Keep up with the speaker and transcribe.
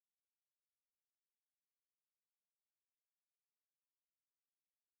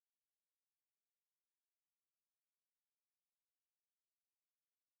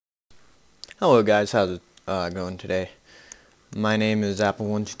Hello guys, how's it going today? My name is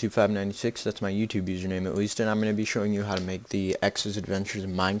Apple122596, that's my YouTube username at least, and I'm going to be showing you how to make the X's Adventures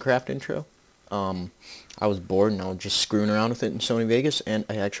in Minecraft intro. I was bored and I was just screwing around with it in Sony Vegas, and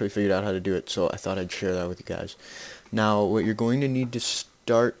I actually figured out how to do it, so I thought I'd share that with you guys. Now, what you're going to need to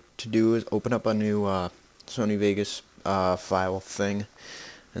start to do is open up a new Sony Vegas file thing,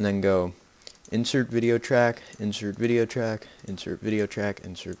 and then go insert video track, insert video track, insert video track,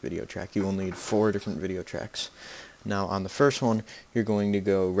 insert video track. You will need 4 different video tracks. Now on the first one, you're going to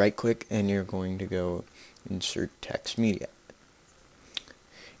go right click and you're going to go insert text media.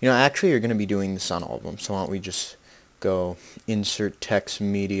 You know, actually you're going to be doing this on all of them, so why don't we just go insert text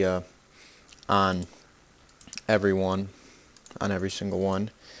media on every one, on every single one.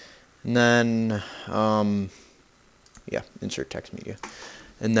 And then, yeah, insert text media.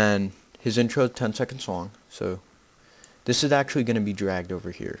 And then his intro is 10 seconds long, so this is actually going to be dragged over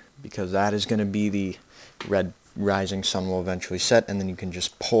here because that is going to be the red rising sun will eventually set, and then you can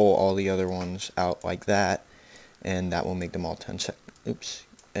just pull all the other ones out like that, and that will make them all 10 seconds. Oops,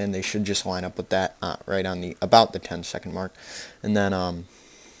 and they should just line up with that right on the about the 10-second mark. And then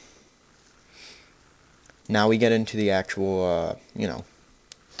now we get into the actual you know,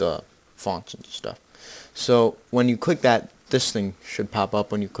 the fonts and stuff. So when you click that, this thing should pop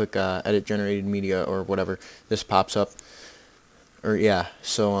up when you click edit generated media or whatever. This pops up, or yeah.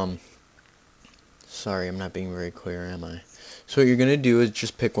 So sorry, I'm not being very clear, am I? So what you're gonna do is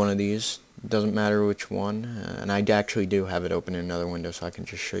just pick one of these. It doesn't matter which one, and I actually do have it open in another window, so I can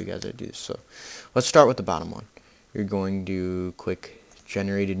just show you guys how to do this. So let's start with the bottom one. You're going to click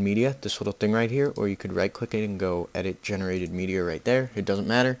generated media, this little thing right here, or you could right click it and go edit generated media right there. It doesn't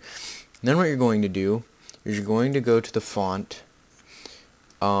matter. And then what you're going to do is you're going to go to the font,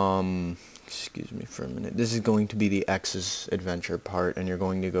 excuse me for a minute, this is going to be the X's Adventure part, and you're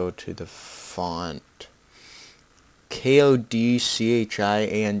going to go to the font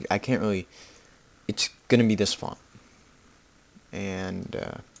KODCHI, and I can't really, it's going to be this font, and,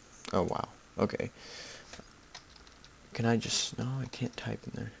 oh wow, okay, can I just, no, I can't type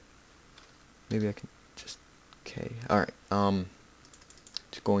in there, maybe I can just, K, alright,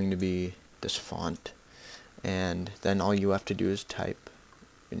 it's going to be this font. And then all you have to do is type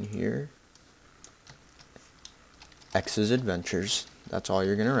in here X's Adventures. That's all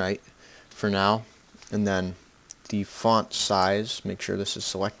you're gonna write for now. And then the font size, make sure this is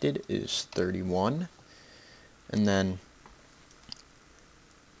selected, is 31. And then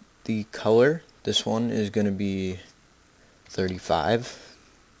the color, this one is gonna be 35.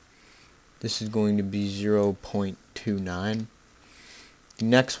 This is going to be 0.29. The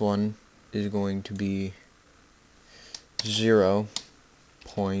next one is going to be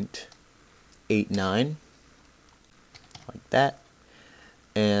 0.89, like that,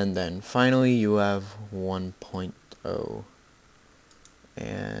 and then finally you have 1.0,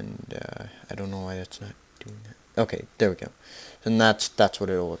 and I don't know why that's not doing that. Okay, there we go. And that's what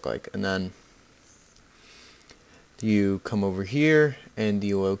it'll look like. And then you come over here, and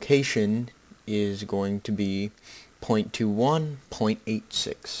the location is going to be 0.21,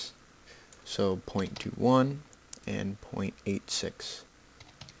 0.86. So 0.21 and 0.86.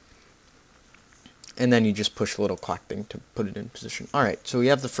 And then you just push the little clock thing to put it in position. Alright, so we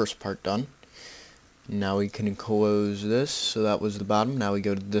have the first part done. Now we can close this. So that was the bottom. Now we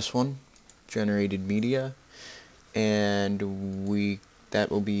go to this one, generated media. And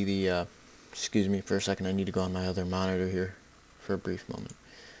that will be the, excuse me for a second, I need to go on my other monitor here for a brief moment.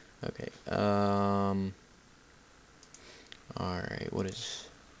 Okay, alright, what is...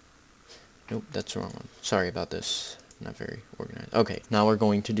 Nope, that's the wrong one. Sorry about this. Not very organized. Okay, now we're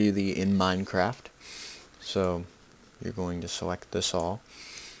going to do the in Minecraft. So you're going to select this all.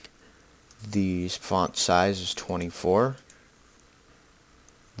 The font size is 24.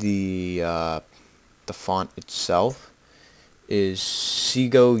 The font itself is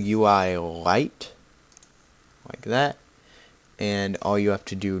Seago UI Light, like that. And all you have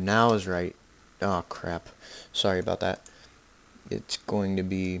to do now is write. Oh crap! Sorry about that. It's going to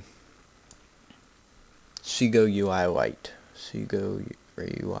be Seago UI Light. Seago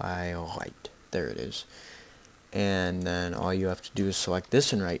UI Light. There it is. And then all you have to do is select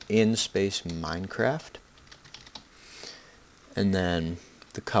this and write in space Minecraft. And then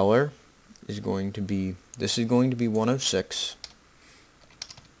the color is going to be, this is going to be 106.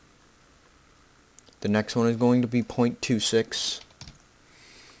 The next one is going to be 0.26.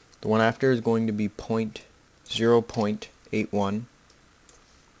 The one after is going to be 0.81.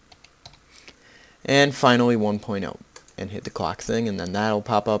 And finally 1.0, and hit the clock thing, and then that'll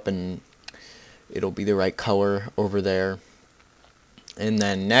pop up and it'll be the right color over there. And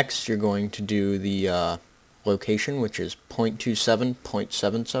then next you're going to do the location, which is 0.27,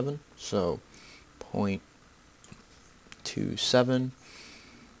 0.77. So 0.27,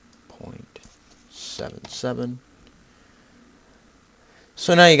 0.77.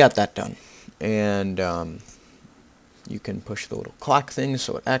 So now you got that done. And you can push the little clock thing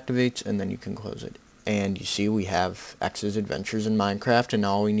so it activates, and then you can close it. And you see we have X's Adventures in Minecraft, and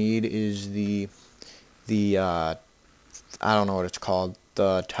all we need is the I don't know what it's called,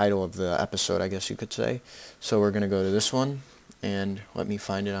 the title of the episode, I guess you could say. So we're going to go to this one, and let me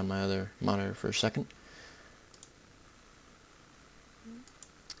find it on my other monitor for a second.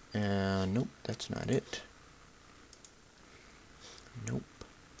 And nope, that's not it. Nope.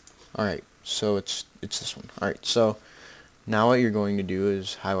 Alright, so it's this one. Alright, so now what you're going to do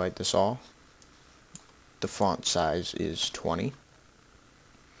is highlight this all. The font size is 20.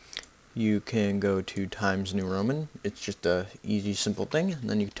 You can go to Times New Roman. It's just a easy, simple thing. And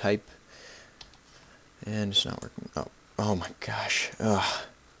then you type, and it's not working. Oh my gosh. Ugh.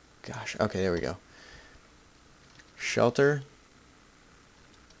 Gosh. Okay, there we go. Shelter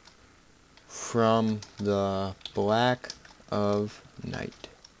from the black of night.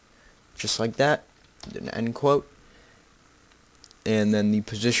 Just like that. An end quote. And then the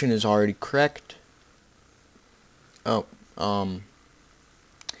position is already correct.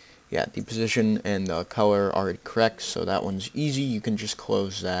 Yeah, the position and the color are already correct, so that one's easy. You can just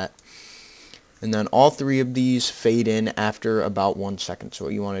close that. And then all three of these fade in after about 1 second. So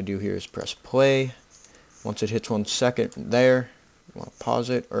what you want to do here is press play. Once it hits 1 second there, you want to pause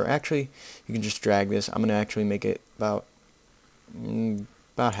it. Or actually, you can just drag this. I'm going to actually make it about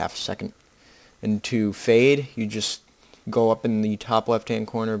half a second. And to fade, you just go up in the top left-hand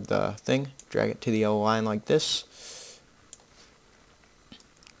corner of the thing, drag it to the yellow line like this.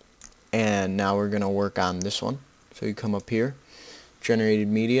 And now we're going to work on this one. So you come up here, generated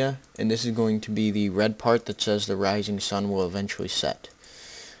media, and this is going to be the red part that says the rising sun will eventually set.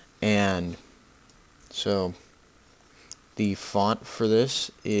 And so the font for this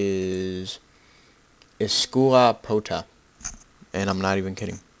is Escula Pota. And I'm not even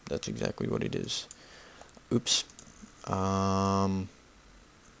kidding. That's exactly what it is. Oops. Right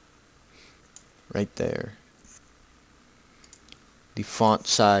there. The font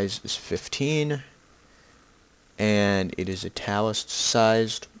size is 15, and it is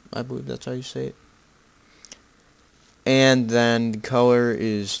italicized, I believe that's how you say it. And then the color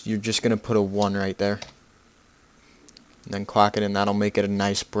is, you're just going to put a 1 right there. And then clock it, and that'll make it a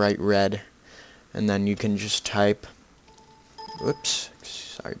nice bright red. And then you can just type, whoops,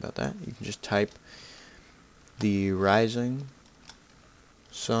 sorry about that. You can just type, the rising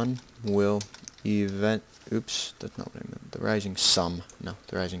sun will oops, that's not what I meant. The rising sun. No,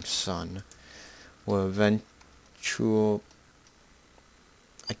 the rising sun will eventually,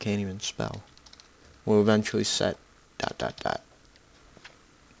 I can't even spell. Will eventually set ...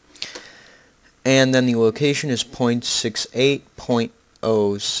 And then the location is 0.68,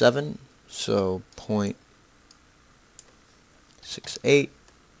 0.07. So 0.68,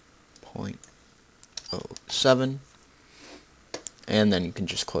 0.07. And then you can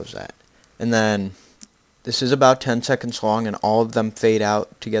just close that. And then this is about 10 seconds long, and all of them fade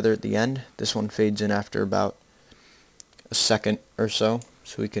out together at the end. This one fades in after about a second or so.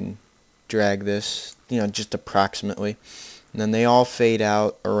 So we can drag this, just approximately. And then they all fade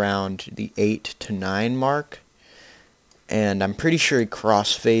out around the 8 to 9 mark. And I'm pretty sure he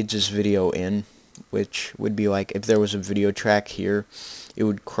crossfades his video in, which would be like if there was a video track here, it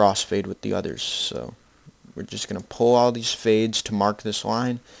would crossfade with the others. So we're just going to pull all these fades to mark this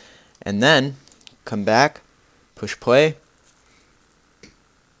line. And then come back, push play,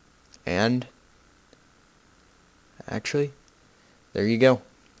 and actually, there you go.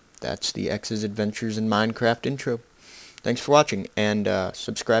 That's the X's Adventures in Minecraft intro. Thanks for watching, and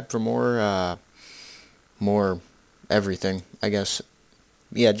subscribe for more everything, I guess.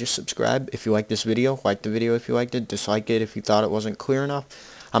 Yeah, just subscribe if you like this video. Like the video if you liked it. Dislike it if you thought it wasn't clear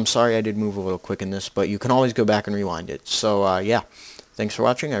enough. I'm sorry I did move a little quick in this, but you can always go back and rewind it. So, yeah. Thanks for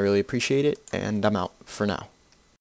watching. I really appreciate it, and I'm out for now.